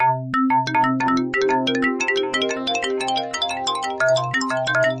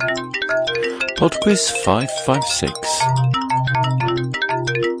PodQuiz 556.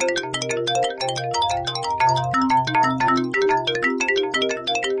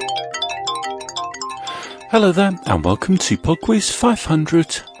 Hello there, and welcome to PodQuiz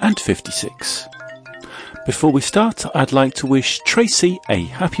 556. Before we start, I'd like to wish Tracy a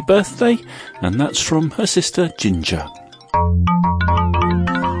happy birthday, and that's from her sister Ginger.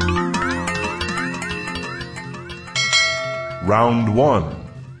 Round 1.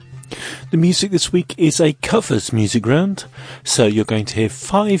 The music this week is a covers music round, so you're going to hear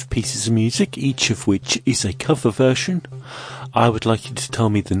 5 pieces of music, each of which is a cover version. I would like you to tell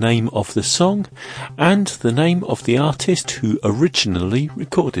me the name of the song and the name of the artist who originally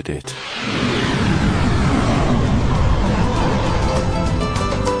recorded it.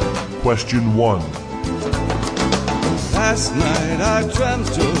 Question 1. Last night I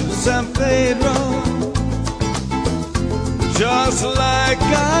dreamt of San Pedro, just like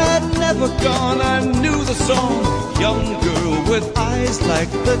I'd never gone. I knew the song, young girl with eyes like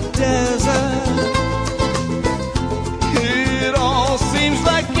the desert. It all seems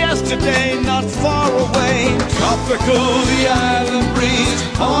like yesterday, not far away. Tropical, the island breeze,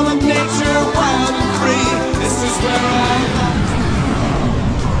 all of nature wild and free. This is where I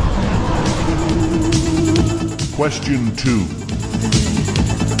Question 2.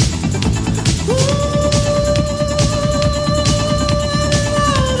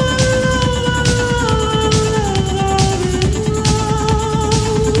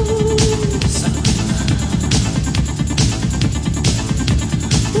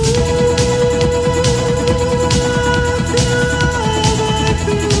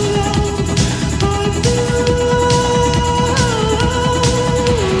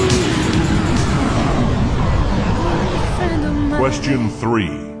 Question 3.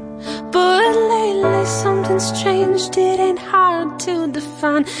 But lately something's changed, it ain't hard to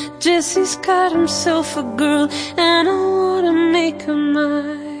define. Jesse's got himself a girl, and I wanna make her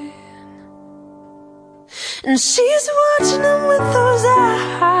mine. And she's watching him with those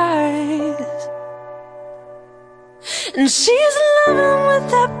eyes, and she's loving him with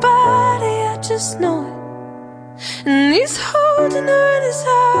that body, I just know it. And he's holding her in his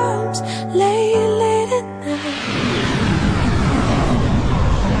arms late at night.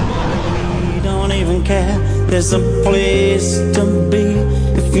 Don't even care, there's a place to be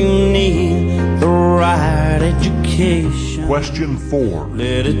if you need the right education. Question 4.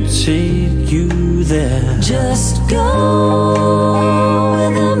 Let it take you there. Just go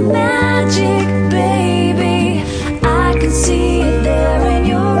with the magic, baby. I can see it there in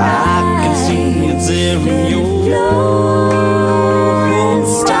your eyes. I can see it's there in your and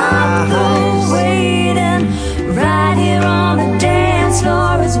stop the waiting. Right here on the dance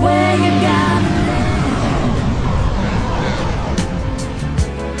floor is where you got.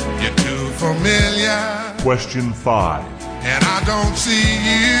 Familiar. Question 5. And I don't see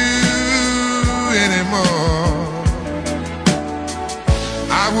you anymore.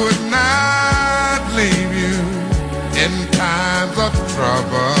 I would not leave you in times of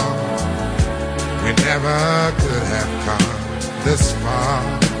trouble. We never could have come this far,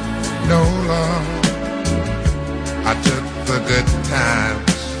 no love. I took the good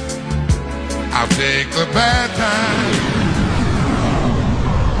times, I'll take the bad times.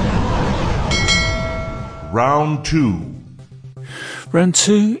 Round 2. Round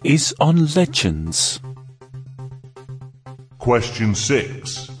 2 is on legends. Question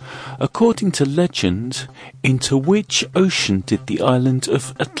 6. According to legend, into which ocean did the island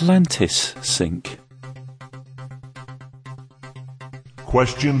of Atlantis sink?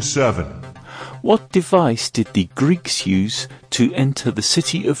 Question 7. What device did the Greeks use to enter the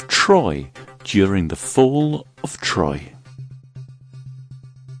city of Troy during the fall of Troy?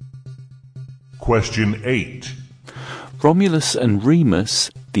 Question 8. Romulus and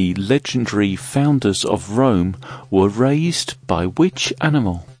Remus, the legendary founders of Rome, were raised by which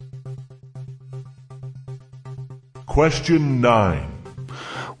animal? Question 9.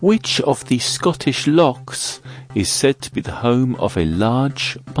 Which of the Scottish lochs is said to be the home of a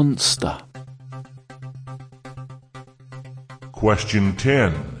large monster? Question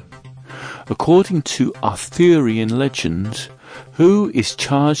 10. According to Arthurian legend, who is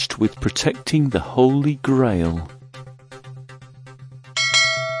charged with protecting the Holy Grail?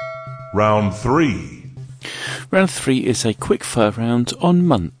 Round 3. Round 3 is a quickfire round on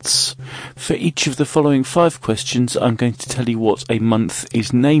months. For each of the following 5 questions, I'm going to tell you what a month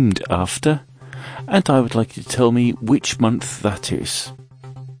is named after, and I would like you to tell me which month that is.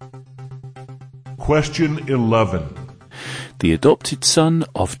 Question 11. The adopted son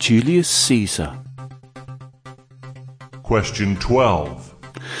of Julius Caesar. Question 12.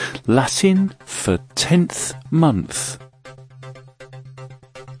 Latin for 10th month.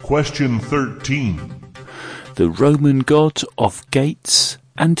 Question 13. The Roman god of gates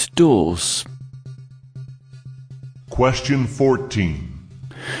and doors. Question 14.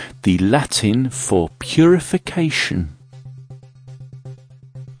 The Latin for purification.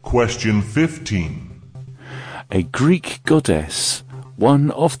 Question 15. A Greek goddess,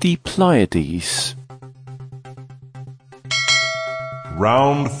 one of the Pleiades.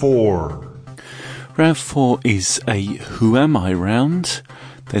 Round 4. Round 4 is a Who Am I round.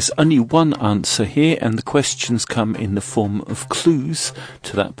 There's only one answer here, and the questions come in the form of clues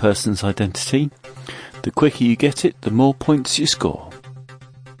to that person's identity. The quicker you get it, the more points you score.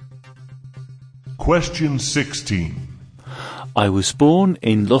 Question 16. I was born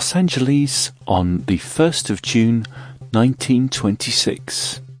in Los Angeles on the 1st of June,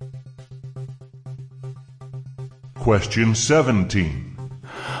 1926. Question 17.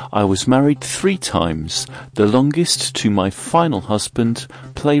 I was married 3 times, the longest to my final husband,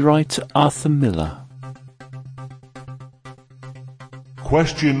 playwright Arthur Miller.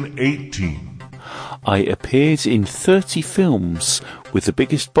 Question 18. I appeared in 30 films, with the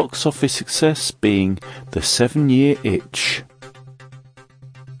biggest box office success being The 7-Year Itch.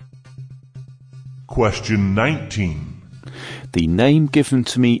 Question 19. The name given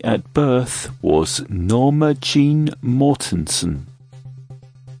to me at birth was Norma Jean Mortensen.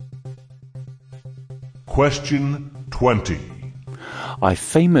 Question 20. I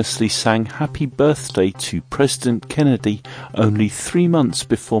famously sang Happy Birthday to President Kennedy only 3 months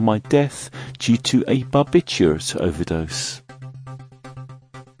before my death due to a barbiturate overdose.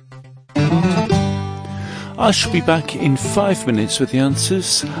 I shall be back in 5 minutes with the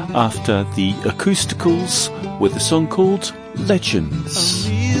answers after the acousticals with a song called Legends.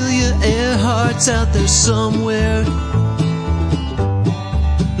 Amelia Earhart's out there somewhere,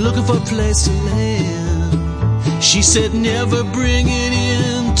 looking for a place to land. She said never bring it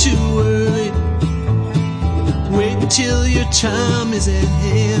in too early, wait until your time is at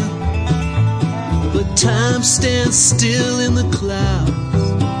hand. But time stands still in the clouds.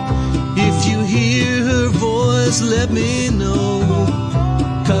 If you hear her voice, let me know,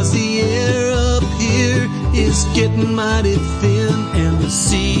 'cause the air up here is getting mighty thin, and the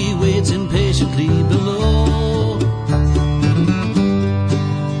sea waits impatiently below.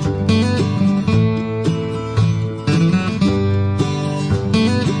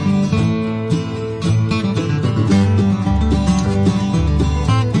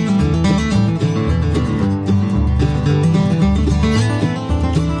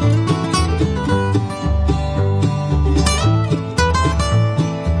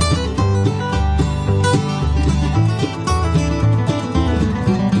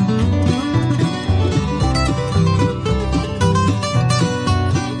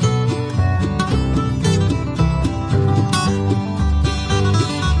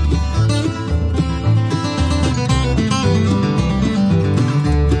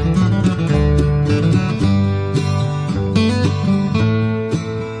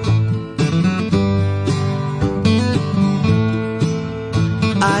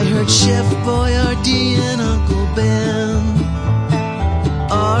 I heard Chef Boyardee and Uncle Ben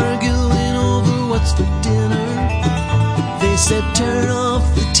arguing over what's for dinner. They said turn off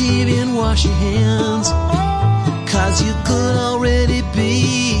the TV and wash your hands, 'cause you could already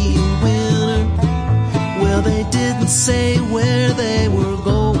be a winner. Well, they didn't say where they were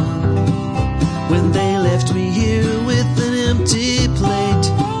going when they left me here with an empty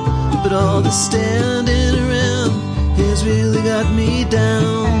plate. But all the standing around has really got me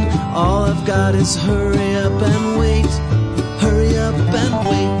down. All I've got is hurry up and wait, hurry up and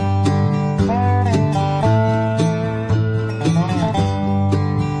wait.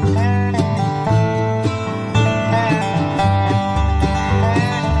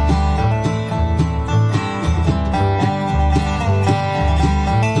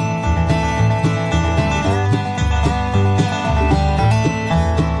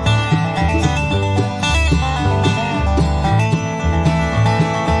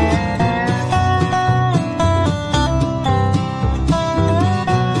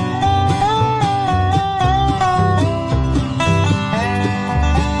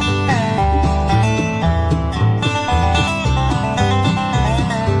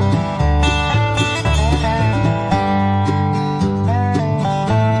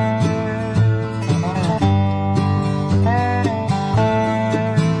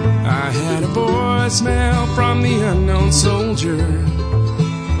 Voicemail from the unknown soldier.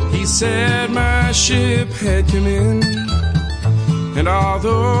 He said my ship had come in, and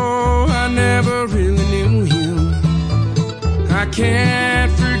although I never really knew him, I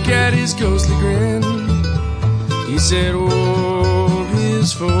can't forget his ghostly grin. He said, old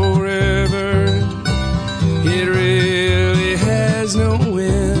is forever. It really has no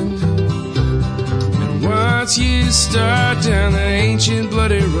end. And once you start down the ancient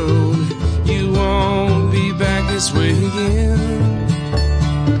bloody road, you won't be back this way again.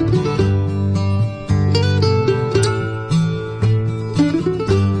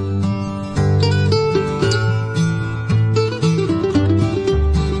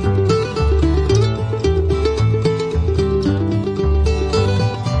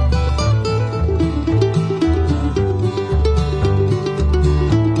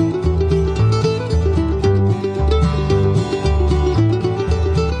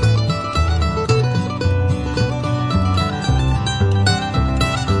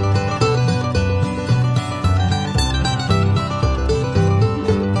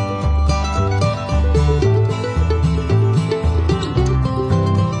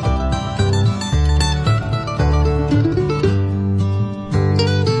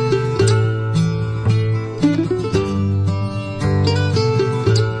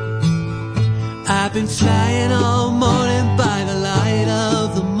 I've been flying all morning by the light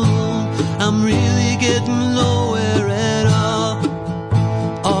of the moon. I'm really getting nowhere at all.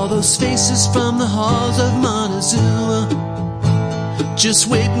 All those faces from the halls of Montezuma, just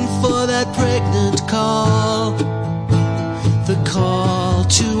waiting for that pregnant call. The call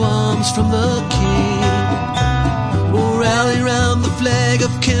to arms from the king. We'll rally round the flag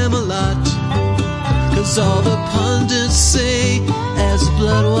of Camelot, 'cause all the pundits say, as the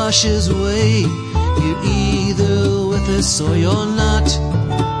blood washes away, you're either with us or you're not,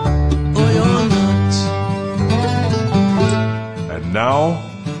 or you're not. And now,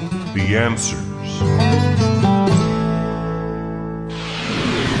 the answers.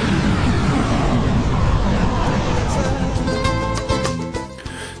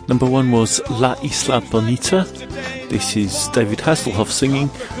 Number 1 was La Isla Bonita. This is David Hasselhoff singing,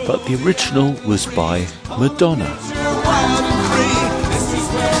 but the original was by Madonna.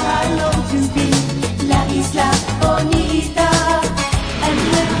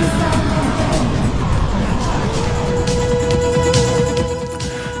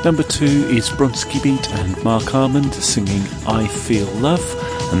 Number 2 is Bronski Beat and Mark Armand singing I Feel Love,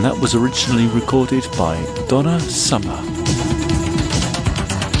 and that was originally recorded by Donna Summer.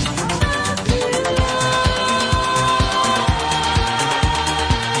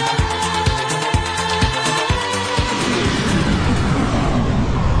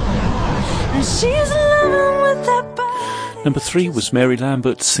 Number 3 was Mary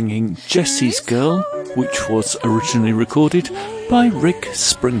Lambert singing Jessie's Girl, which was originally recorded by Rick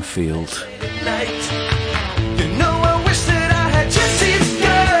Springfield.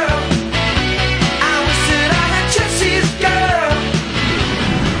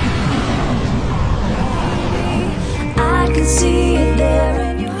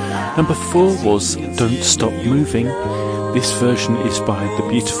 Number 4 was Don't Stop Moving. This version is by The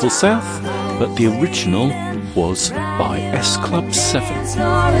Beautiful South, but the original was by S Club 7.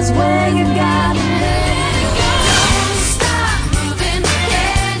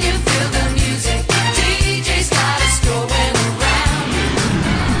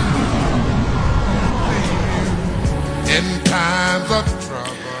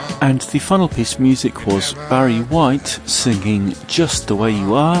 And the final piece of music was Barry White singing Just the Way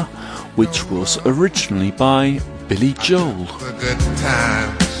You Are, which was originally by Billy Joel. The good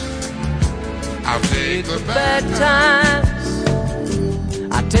times, I'll take the bad times.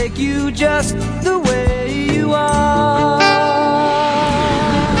 I take you just the way you are.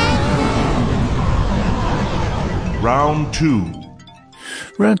 Round 2.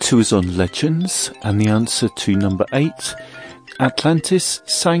 Round 2 is on Legends, and the answer to number 8, Atlantis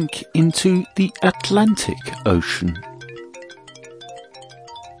sank into the Atlantic Ocean.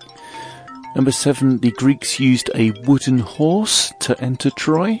 Number 7, the Greeks used a wooden horse to enter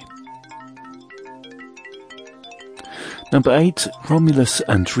Troy. Number 8, Romulus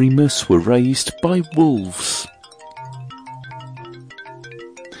and Remus were raised by wolves.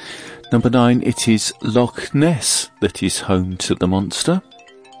 Number 9, it is Loch Ness that is home to the monster.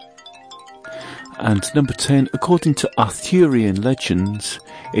 And number 10, according to Arthurian legends,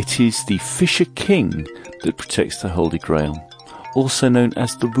 it is the Fisher King that protects the Holy Grail, also known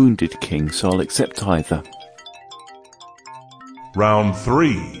as the Wounded King, so I'll accept either. Round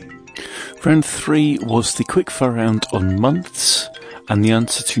 3. Round 3 was the quickfire round on months, and the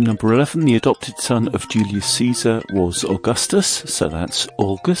answer to number 11, the adopted son of Julius Caesar, was Augustus, so that's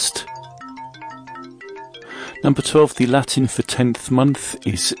August. Number 12, the Latin for 10th month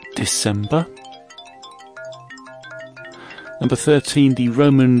is December. Number 13, the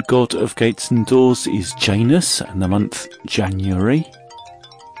Roman god of gates and doors is Janus, and the month January.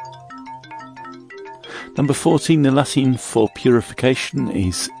 Number 14, the Latin for purification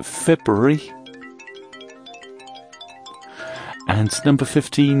is February. And number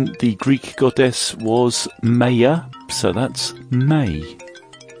 15, the Greek goddess was Maia, so that's May.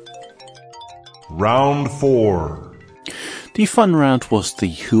 Round 4. The fun round was the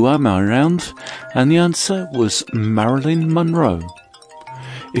Who Am I round, and the answer was Marilyn Monroe.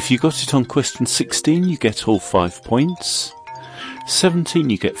 If you got it on question 16, you get all 5 points. 17,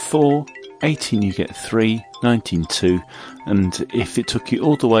 you get 4. 18, you get 3. 19, 2. And if it took you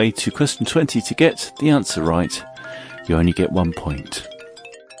all the way to question 20 to get the answer right, you only get 1 point.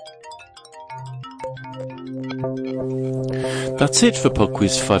 That's it for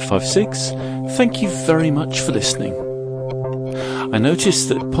PodQuiz 556. Thank you very much for listening. I noticed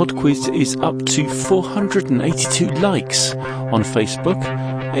that PodQuiz is up to 482 likes on Facebook.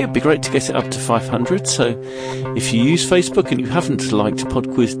 It would be great to get it up to 500, so if you use Facebook and you haven't liked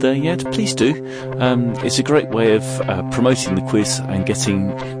PodQuiz there yet, please do. It's a great way of promoting the quiz and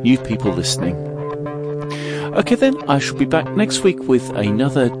getting new people listening. Okay then, I shall be back next week with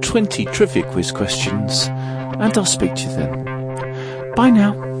another 20 trivia quiz questions, and I'll speak to you then. Bye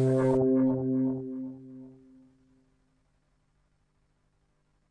now.